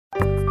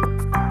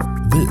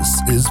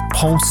This is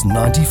Pulse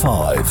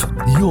 95.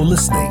 You're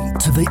listening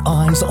to the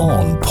Eyes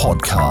On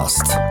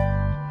podcast.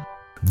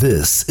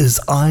 This is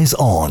Eyes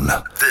On.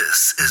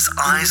 This is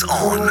Eyes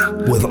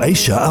On. With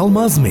Aisha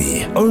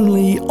Al-Mazmi.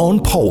 Only on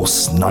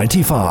Pulse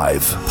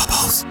 95.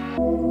 Pulse.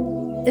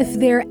 If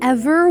there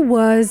ever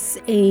was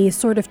a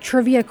sort of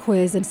trivia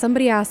quiz and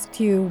somebody asked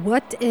you,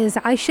 what is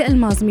Aisha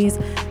Al-Mazmi's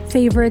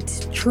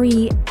favorite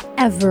tree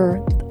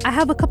ever? I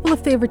have a couple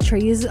of favorite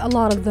trees, a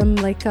lot of them.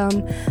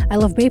 I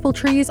love maple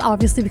trees,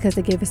 obviously, because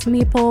they gave us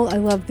maple. I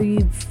love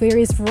the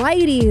various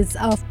varieties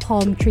of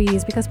palm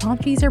trees because palm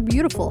trees are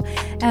beautiful.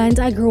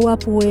 And I grew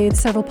up with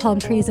several palm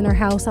trees in our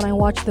house, and I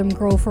watched them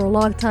grow for a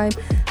long time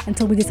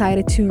until we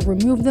decided to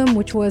remove them,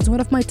 which was one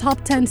of my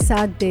top 10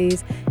 sad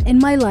days in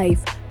my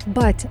life.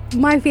 But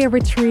my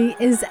favorite tree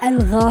is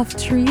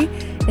Ghaf tree.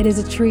 It is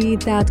a tree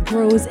that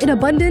grows in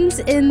abundance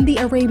in the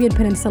Arabian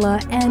Peninsula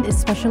and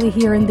especially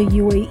here in the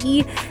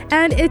UAE.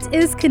 And it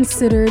is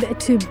considered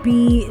to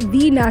be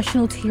the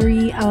national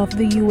tree of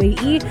the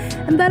UAE.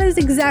 And that is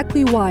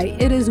exactly why.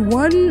 It is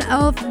one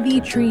of the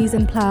trees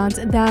and plants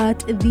that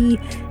the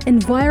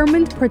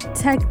Environment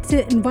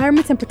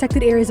and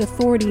Protected Areas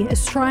Authority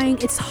is trying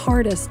its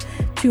hardest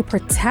to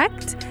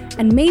protect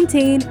and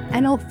maintain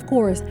and, of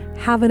course,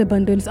 have an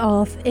abundance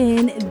of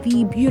in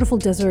the beautiful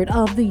desert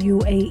of the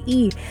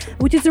UAE,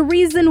 which is the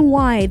reason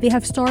why they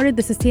have started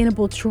the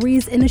Sustainable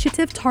Trees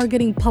Initiative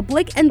targeting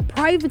public and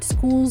private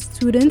school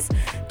students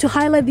to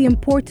highlight the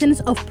importance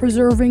of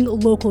preserving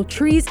local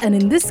trees. And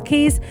in this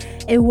case,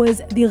 it was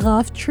the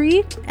Ghaf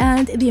tree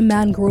and the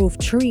mangrove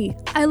tree.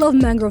 I love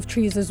mangrove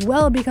trees as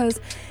well because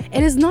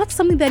it is not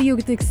something that you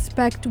would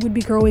expect would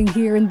be growing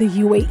here in the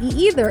UAE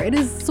either. It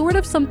is sort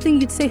of something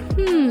you'd say,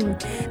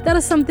 that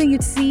is something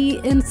you'd see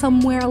in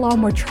somewhere along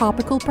more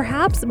tropical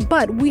perhaps,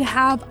 but we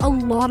have a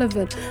lot of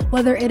it.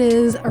 Whether it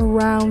is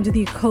around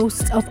the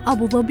coast of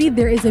Abu Dhabi,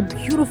 there is a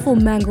beautiful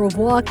mangrove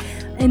walk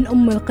in Al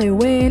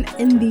Qawain,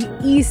 in the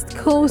east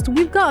coast.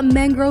 We've got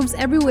mangroves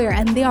everywhere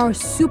and they are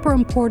super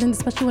important,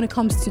 especially when it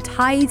comes to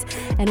tides,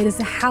 and it is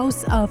a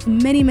house of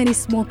many, many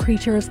small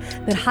creatures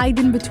that hide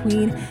in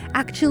between.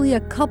 Actually,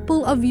 a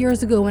couple of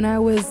years ago when I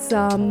was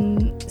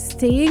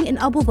staying in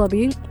Abu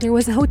Dhabi, there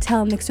was a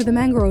hotel next to the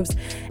mangroves,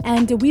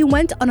 and we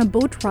went on a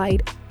boat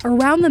ride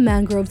around the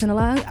mangroves and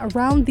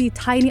around the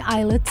tiny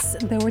islets.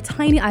 There were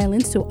tiny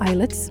islands, so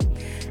islets.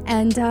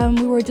 And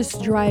we were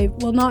just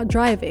not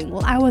driving.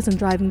 Well, I wasn't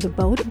driving the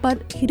boat,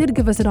 but he did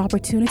give us an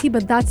opportunity,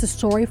 but that's a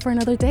story for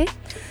another day.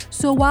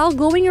 So while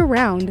going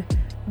around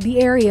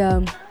the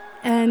area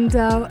and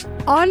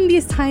on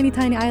these tiny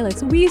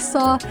islets, we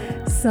saw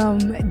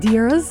some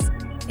deers.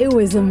 It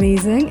was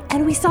amazing.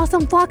 And we saw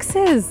some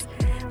foxes.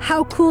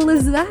 How cool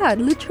is that?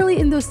 Literally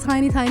in those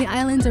tiny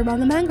islands around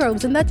the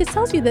mangroves. And that just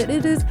tells you that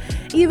it is,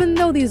 even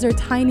though these are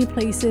tiny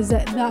places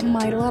that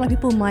a lot of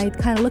people might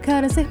kind of look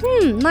at and say,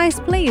 nice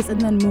place,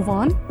 and then move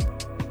on.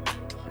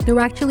 They're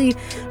actually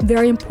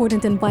very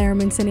important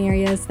environments and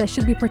areas that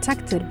should be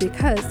protected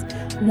because,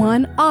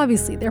 one,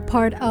 obviously, they're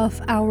part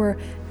of our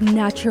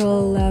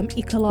natural,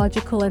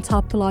 ecological and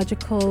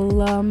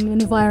topological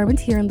environment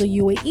here in the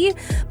UAE,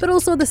 but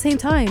also at the same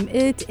time,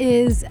 it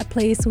is a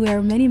place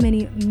where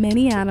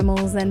many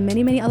animals and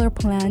many other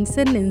plants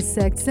and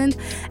insects and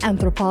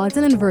arthropods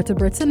and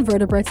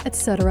invertebrates,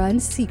 etc.,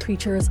 and sea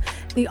creatures,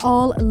 they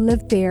all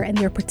live there and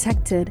they're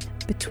protected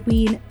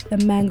between the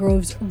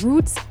mangroves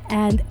roots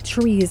and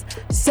trees.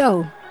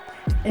 So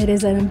it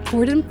is an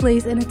important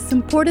place, and it's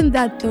important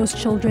that those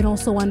children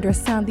also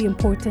understand the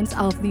importance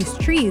of these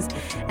trees.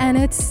 And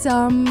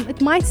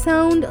it might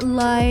sound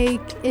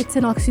like it's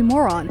an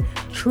oxymoron,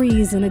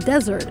 trees in a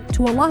desert,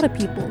 to a lot of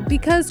people,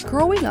 because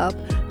growing up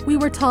we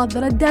were taught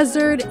that a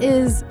desert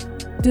is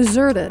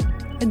deserted.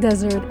 A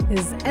desert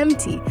is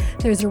empty.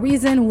 There's a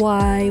reason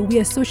why we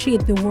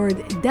associate the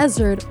word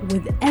desert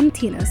with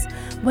emptiness,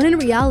 when in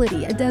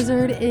reality, a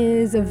desert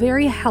is a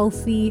very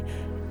healthy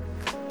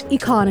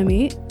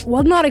economy.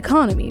 Well, not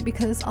economy,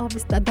 because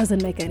obviously that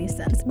doesn't make any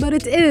sense, but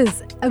it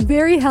is a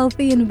very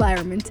healthy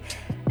environment.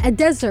 A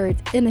desert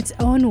in its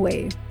own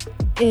way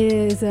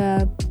is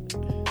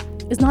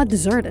not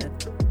deserted.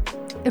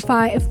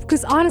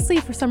 Because honestly,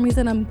 for some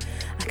reason, I'm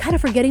kind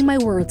of forgetting my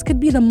words. Could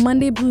be the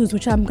Monday blues,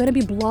 which I'm going to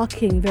be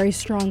blocking very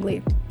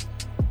strongly.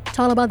 It's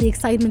all about the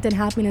excitement and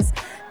happiness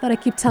that I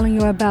keep telling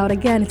you about.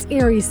 Again, it's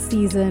Aries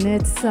season.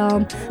 It's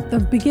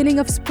the beginning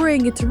of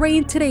spring. It's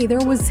rain today. There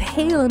was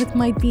hail, and it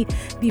might be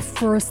the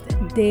first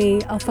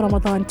day of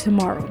Ramadan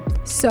tomorrow.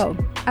 So,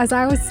 as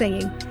I was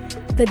saying,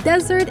 the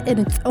desert in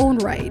its own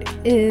right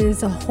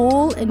is a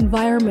whole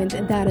environment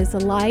that is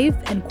alive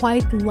and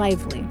quite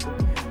lively.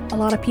 A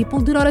lot of people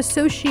do not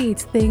associate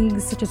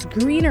things such as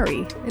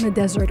greenery in a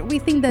desert. We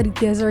think that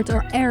deserts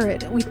are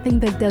arid. We think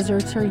that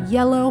deserts are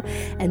yellow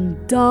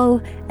and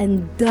dull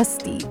and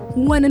dusty,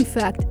 when in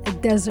fact a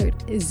desert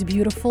is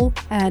beautiful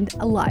and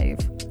alive.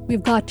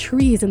 We've got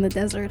trees in the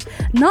desert.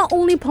 Not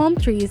only palm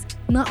trees,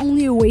 not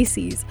only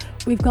oases.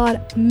 We've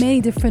got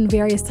many different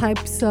various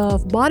types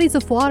of bodies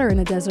of water in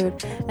the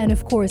desert. And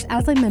of course,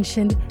 as I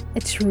mentioned, a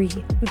tree.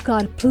 We've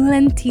got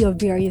plenty of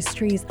various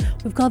trees.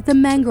 We've got the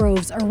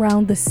mangroves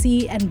around the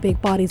sea and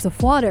big bodies of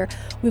water.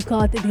 We've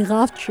got the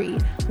Ghaf tree,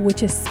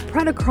 which is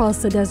spread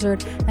across the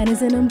desert and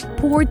is an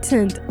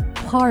important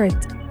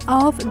part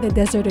of the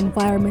desert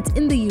environment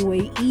in the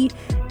UAE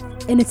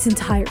in its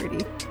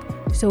entirety.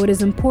 So it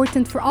is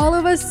important for all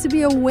of us to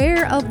be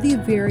aware of the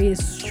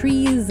various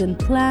trees and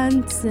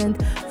plants and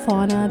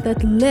fauna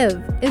that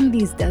live in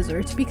these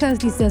deserts, because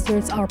these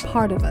deserts are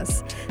part of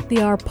us. They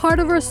are part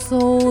of our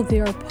soul.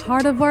 They are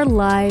part of our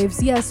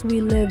lives. Yes,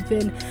 we live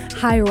in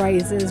high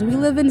rises. We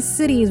live in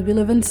cities. We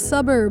live in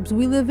suburbs.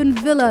 We live in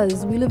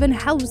villas. We live in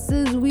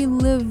houses. We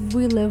live.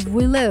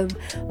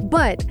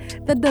 But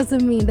that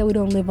doesn't mean that we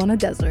don't live on a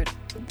desert.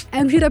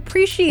 And we should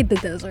appreciate the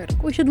desert.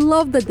 We should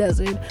love the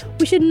desert.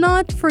 We should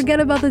not forget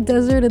about the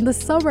desert in the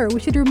summer. We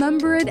should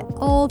remember it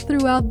all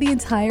throughout the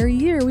entire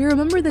year. We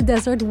remember the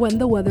desert when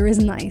the weather is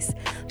nice.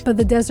 But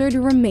the desert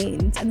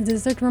remains, and the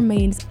desert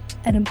remains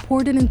an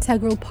important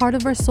integral part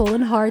of our soul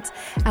and hearts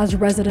as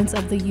residents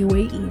of the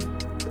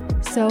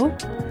UAE. So,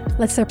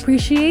 let's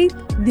appreciate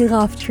the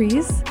Ghaf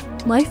trees,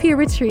 my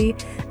favorite tree,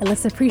 and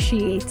let's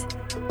appreciate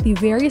the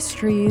various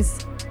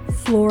trees,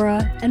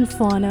 flora and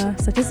fauna,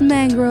 such as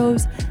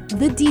mangroves,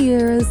 the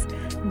deers,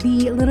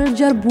 the little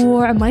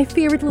jarbour, my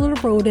favorite little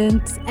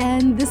rodents,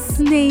 and the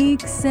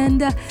snakes,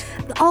 and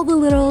all the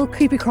little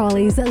creepy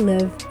crawlies that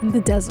live in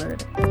the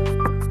desert.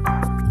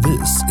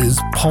 This is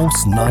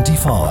Pulse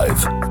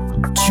 95.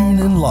 Tune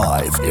in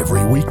live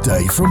every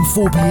weekday from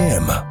 4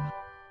 p.m.